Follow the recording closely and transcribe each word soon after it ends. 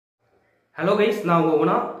Hello guys, நான்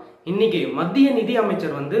உங்க இன்னைக்கு மத்திய நிதி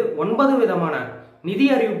அமைச்சர் 9 விதமான நிதி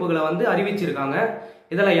அறிவிப்புகளை அறிவிச்சிருக்காங்க.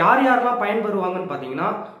 இதில் யார் யாரெல்லாம் பயன்பெறுவாங்கன்னு பார்த்தீங்கன்னா,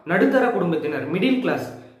 நடுத்தர குடும்பத்தினர், மிடில் கிளாஸ்.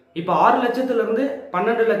 இப்போ 6 லட்சத்திலிருந்து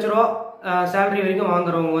 12 லட்ச ரூபா சேலரி வரைக்கும்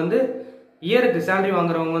வாங்குறவங்க இயருக்கு சேலரி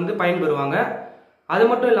வாங்குறவங்க பயன்பெறுவாங்க. அது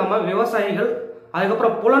மட்டும் இல்லாமல் விவசாயிகள்,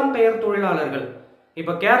 அதுக்கப்புறம் புலம்பெயர் தொழிலாளர்கள்.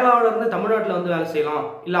 இப்போ கேரளாவிலேருந்து தமிழ்நாட்டில் வேலை செய்யலாம்,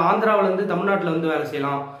 இல்லை ஆந்திராவிலேருந்து தமிழ்நாட்டில் வேலை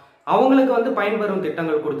செய்யலாம். அவங்களுக்கு பயன்பெறும்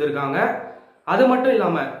திட்டங்கள் கொடுத்துருக்காங்க. அது மட்டும்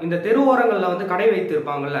இல்லாமல் இந்த தெருவோரங்களில் கடை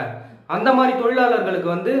வைத்திருப்பாங்கல்ல, அந்த மாதிரி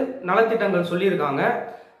தொழிலாளர்களுக்கு நலத்திட்டங்கள் சொல்லியிருக்காங்க.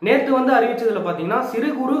 நேற்று அறிவிச்சதில் பார்த்தீங்கன்னா சிறு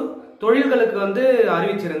குறு தொழில்களுக்கு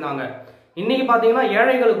அறிவிச்சிருந்தாங்க. இன்னைக்கு பார்த்தீங்கன்னா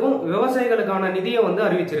ஏழைகளுக்கும் விவசாயிகளுக்கான நிதியை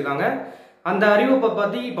அறிவிச்சிருக்காங்க. அந்த அறிவிப்பை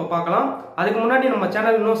பற்றி இப்போ பார்க்கலாம். அதுக்கு முன்னாடி நம்ம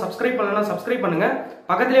சேனல் இன்னும் சப்ஸ்கிரைப் பண்ணலன்னா சப்ஸ்கிரைப் பண்ணுங்க.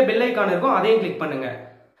 பக்கத்திலே பெல் ஐக்கான் இருக்கும், அதையும் கிளிக் பண்ணுங்க.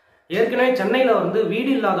 ஏற்கனவே சென்னையில்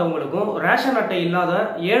வீடு இல்லாதவங்களுக்கும் ரேஷன் அட்டை இல்லாத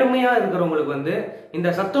ஏழ்மையாக இருக்கிறவங்களுக்கு இந்த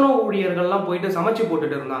சத்துணவு ஊழியர்கள்லாம் போயிட்டு சமைச்சு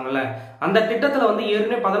போட்டுட்டு இருந்தாங்கல்ல, அந்த திட்டத்தில்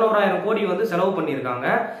ஏற்கனவே 11,000 கோடி செலவு பண்ணியிருக்காங்க.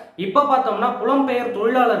 இப்போ பார்த்தோம்னா புலம்பெயர்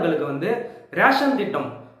தொழிலாளர்களுக்கு ரேஷன் திட்டம்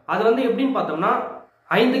அது எப்படின்னு பார்த்தோம்னா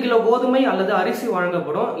 5 கிலோ கோதுமை அல்லது அரிசி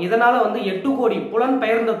வழங்கப்படும். இதனால 8 கோடி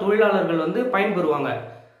புலம்பெயர்ந்த தொழிலாளர்கள் பயன்பெறுவாங்க.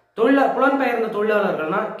 புலம்பெயர்ந்த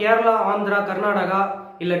தொழிலாளர்கள்னா கேரளா, ஆந்திரா, கர்நாடகா,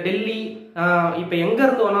 இல்லை டெல்லி, இப்போ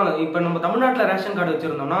எங்கேருந்து வேணாலும். இப்போ நம்ம தமிழ்நாட்டில் ரேஷன் கார்டு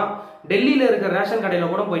வச்சுருந்தோம்னா டெல்லியில் இருக்கிற ரேஷன்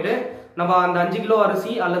கடையில் கூட போயிட்டு நம்ம அந்த 5 கிலோ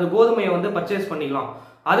அரிசி அல்லது கோதுமையை பர்ச்சேஸ் பண்ணிக்கலாம்.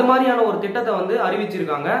 அது மாதிரியான ஒரு திட்டத்தை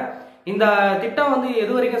அறிவிச்சிருக்காங்க. இந்த திட்டம்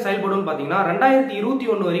எது வரைக்கும் செயல்படும் பார்த்தீங்கன்னா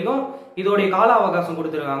 2021 வரைக்கும் இதோடைய கால அவகாசம்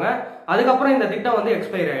கொடுத்துருக்காங்க. அதுக்கப்புறம் இந்த திட்டம்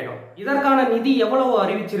எக்ஸ்பயர் ஆகிடும். இதற்கான நிதி எவ்வளவு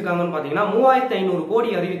அறிவிச்சிருக்காங்கன்னு பார்த்தீங்கன்னா 3,500 கோடி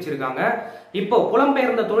அறிவிச்சிருக்காங்க. இப்போ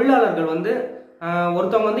புலம்பெயர்ந்த தொழிலாளர்கள்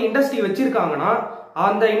ஒருத்தவங்க இண்டஸ்ட்ரி வச்சிருக்காங்கன்னா,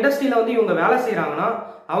 அந்த இண்டஸ்ட்ரியில இவங்க வேலை செய்யறாங்கன்னா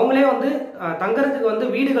அவங்களே தங்கறதுக்கு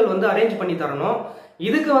வீடுகள் அரேஞ்ச் பண்ணி தரணும்.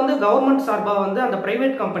 இதுக்கு கவர்மெண்ட் சார்பா அந்த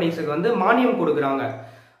பிரைவேட் கம்பெனிஸுக்கு மானியம் கொடுக்குறாங்க.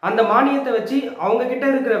 அந்த மானியத்தை வச்சு அவங்க கிட்ட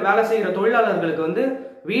இருக்கிற வேலை செய்யற தொழிலாளர்களுக்கு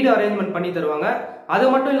வீடு அரேஞ்ச்மெண்ட் பண்ணி தருவாங்க. அது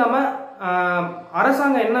மட்டும் இல்லாம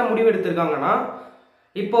அரசாங்கம் என்ன முடிவு எடுத்திருக்காங்கன்னா,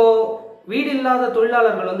 இப்போ வீடு இல்லாத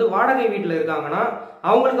தொழிலாளர்கள் வாடகை வீட்டில் இருக்காங்கன்னா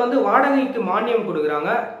அவங்களுக்கு வாடகைக்கு மானியம்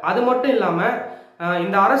கொடுக்குறாங்க. அது மட்டும் இல்லாம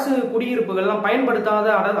இந்த அரசு குடியிருப்புகள்லாம் பயன்படுத்தாத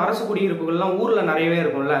அரசு குடியிருப்புகள்லாம் ஊர்ல நிறையவே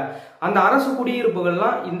இருக்கும்ல, அந்த அரசு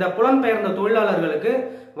குடியிருப்புகள்லாம் இந்த புலம்பெயர்ந்த தொழிலாளர்களுக்கு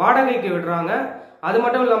வாடகைக்கு விடுறாங்க. அது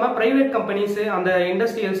மட்டும் இல்லாம பிரைவேட் கம்பெனிஸ், அந்த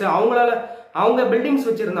இண்டஸ்ட்ரியல்ஸ் அவங்க பில்டிங்ஸ்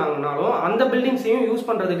வச்சிருந்தாங்கனாலும் அந்த பில்டிங்ஸையும் யூஸ்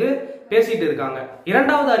பண்றதுக்கு பேசிட்டு இருக்காங்க.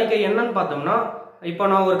 இரண்டாவது அறிக்கை என்னன்னு பார்த்தோம்னா, இப்போ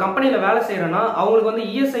நான் ஒரு கம்பெனியில வேலை செய்யறேன்னா அவங்களுக்கு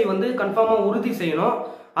இஎஸ்ஐ கன்ஃபார்மா உறுதி செய்யணும்.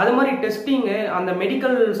 அது மாதிரி டெஸ்டிங்கு, அந்த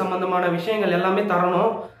மெடிக்கல் சம்பந்தமான விஷயங்கள் எல்லாமே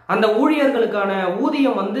தரணும். அந்த ஊழியர்களுக்கான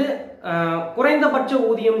ஊதியம் குறைந்தபட்ச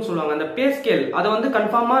ஊதியம் சொல்லுவாங்க, அந்த பே ஸ்கேல் அதை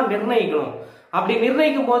கன்ஃபார்மா நிர்ணயிக்கணும். அப்படி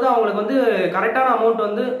நிர்ணயிக்கும் போது அவங்களுக்கு கரெக்டான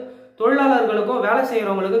அமௌண்ட் தொழிலாளர்களுக்கும் வேலை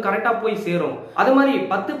செய்யறவங்களுக்கும் கரெக்டா போய் சேரும். அது மாதிரி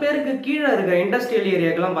 10 பேருக்கு கீழே இருக்கிற இண்டஸ்ட்ரியல்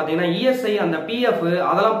ஏரியாக்கெல்லாம் பாத்தீங்கன்னா இஎஸ்ஐ, அந்த பிஎஃப்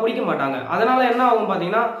அதெல்லாம் பிடிக்க மாட்டாங்க. அதனால என்ன ஆகும்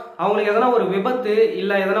பாத்தீங்கன்னா, அவங்களுக்கு எதனா ஒரு விபத்து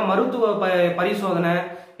இல்ல எதனா மருத்துவ பரிசோதனை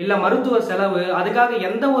இல்ல மருத்துவ செலவு, அதுக்காக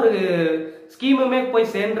எந்த ஒரு ஸ்கீமுமே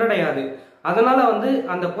போய் சென்றடையாது. அதனால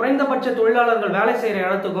அந்த குறைந்தபட்ச தொழிலாளர்கள் வேலை செய்யற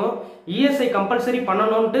இடத்துக்கும் இஎஸ்ஐ கம்பல்சரி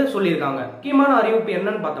பண்ணணும்ட்டு சொல்லியிருக்காங்க. முக்கியமான அறிவிப்பு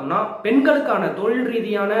என்னன்னு பார்த்தோம்னா, பெண்களுக்கான தொழில்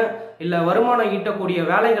ரீதியான இல்ல வருமானம் ஈட்டக்கூடிய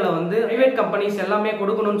வேலைகளை பிரைவேட் கம்பெனிஸ் எல்லாமே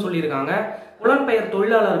கொடுக்கணும்னு சொல்லியிருக்காங்க. புலம்பெயர்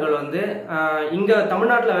தொழிலாளர்கள் இங்க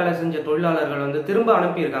தமிழ்நாட்டில் வேலை செஞ்ச தொழிலாளர்கள் திரும்ப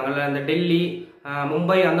அனுப்பியிருக்காங்கல்ல, இந்த டெல்லி,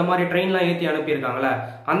 மும்பை அந்த மாதிரி ட்ரெயின்லாம் ஏற்றி அனுப்பியிருக்காங்கல்ல,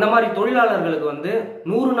 அந்த மாதிரி தொழிலாளர்களுக்கு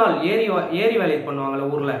 100 நாள் ஏரி வேலை பண்ணுவாங்கல்ல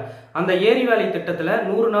ஊர்ல, அந்த ஏரி வேலை திட்டத்துல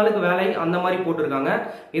 100 நாளுக்கு வேலை அந்த மாதிரி போட்டிருக்காங்க.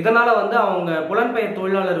 இதனால அவங்க புலம்பெயர்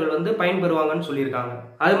தொழிலாளர்கள் பயன்பெறுவாங்கன்னு சொல்லியிருக்காங்க.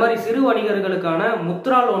 அது மாதிரி சிறு வணிகர்களுக்கான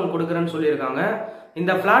முத்ரா லோன் கொடுக்குறேன்னு சொல்லியிருக்காங்க.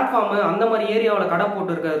 இந்த பிளாட்ஃபார்ம் அந்த மாதிரி ஏரியாவில் கடை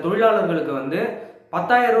போட்டு இருக்க தொழிலாளர்களுக்கு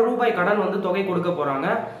 10,000 ரூபாய் கடன் தொகை கொடுக்க போறாங்க.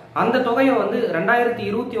 அந்த தொகையை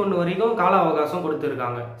 2021 வரைக்கும் கால அவகாசம்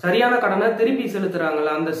கொடுத்திருக்காங்க. சரியான கடனை திருப்பி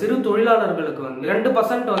செலுத்துறாங்கல்ல, அந்த சிறு தொழிலாளர்களுக்கு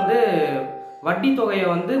 2% வட்டி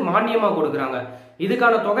தொகையை மானியமா கொடுக்குறாங்க.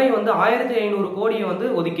 இதுக்கான தொகை 1,500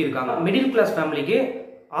 கோடியை ஒதுக்கி இருக்காங்க. மிடில் கிளாஸ் ஃபேமிலிக்கு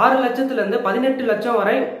 6 லட்சத்திலிருந்து 18 லட்சம்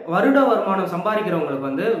வரை வருட வருமானம்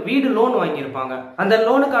சம்பாதிக்கிறவங்களுக்கு வீடு லோன் வாங்கியிருப்பாங்க. அந்த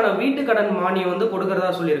லோனுக்கான வீட்டு கடன் மானியம்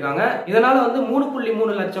கொடுக்கறதா சொல்லியிருக்காங்க. இதனால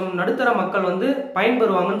 3.3 லட்சம் நடுத்தர மக்கள்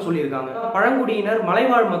பயன்பெறுவாங்கன்னு சொல்லியிருக்காங்க. பழங்குடியினர்,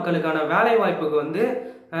 மலைவாழ் மக்களுக்கான வேலை வாய்ப்புக்கு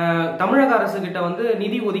தமிழக அரசு கிட்ட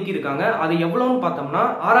நிதி ஒதுக்கி இருக்காங்க. அது எவ்வளவுன்னு பார்த்தோம்னா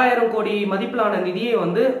 6,000 கோடி மதிப்பிலான நிதியை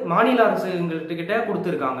மாநில அரசுகிட்ட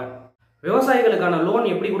கொடுத்துருக்காங்க. விவசாயிகளுக்கான லோன்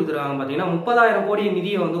எப்படி கொடுத்துருக்காங்க பார்த்தீங்கன்னா 30,000 கோடி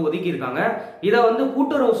நிதியை ஒதுக்கி இருக்காங்க. இதை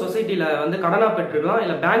கூட்டுறவு சொசைட்டில கடனா பெற்றுக்கலாம்,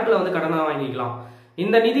 இல்லை பேங்க்ல கடனா வாங்கிக்கலாம்.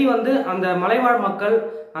 இந்த நிதி அந்த மலைவாழ் மக்கள்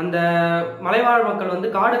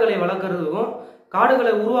காடுகளை வளர்க்கறதுக்கும்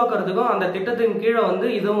காடுகளை உருவாக்குறதுக்கும் அந்த திட்டத்தின் கீழே வந்து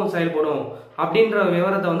இதுவும் செயல்படும் அப்படின்ற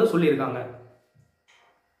விவரத்தை வந்து சொல்லியிருக்காங்க.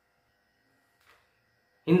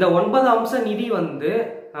 இந்த 9 அம்ச நிதி வந்து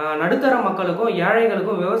நடுத்தர மக்களுக்கும்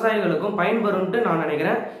ஏழைகளுக்கும் விவசாயிகளுக்கும் பயன்பெறும்ட்டு நான்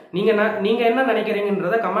நினைக்கிறேன். நீங்க என்ன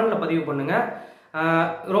நினைக்கிறீங்கன்றத கமெண்ட்ல பதிவு பண்ணுங்க.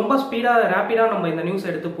 ரொம்ப ரேப்பிடா நம்ம இந்த நியூஸ்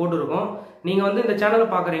எடுத்து போட்டுருக்கோம். நீங்க வந்து இந்த சேனலை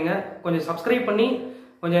பாக்குறீங்க, கொஞ்சம் சப்ஸ்கிரைப் பண்ணி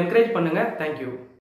கொஞ்சம் என்கரேஜ் பண்ணுங்க. தேங்க்யூ.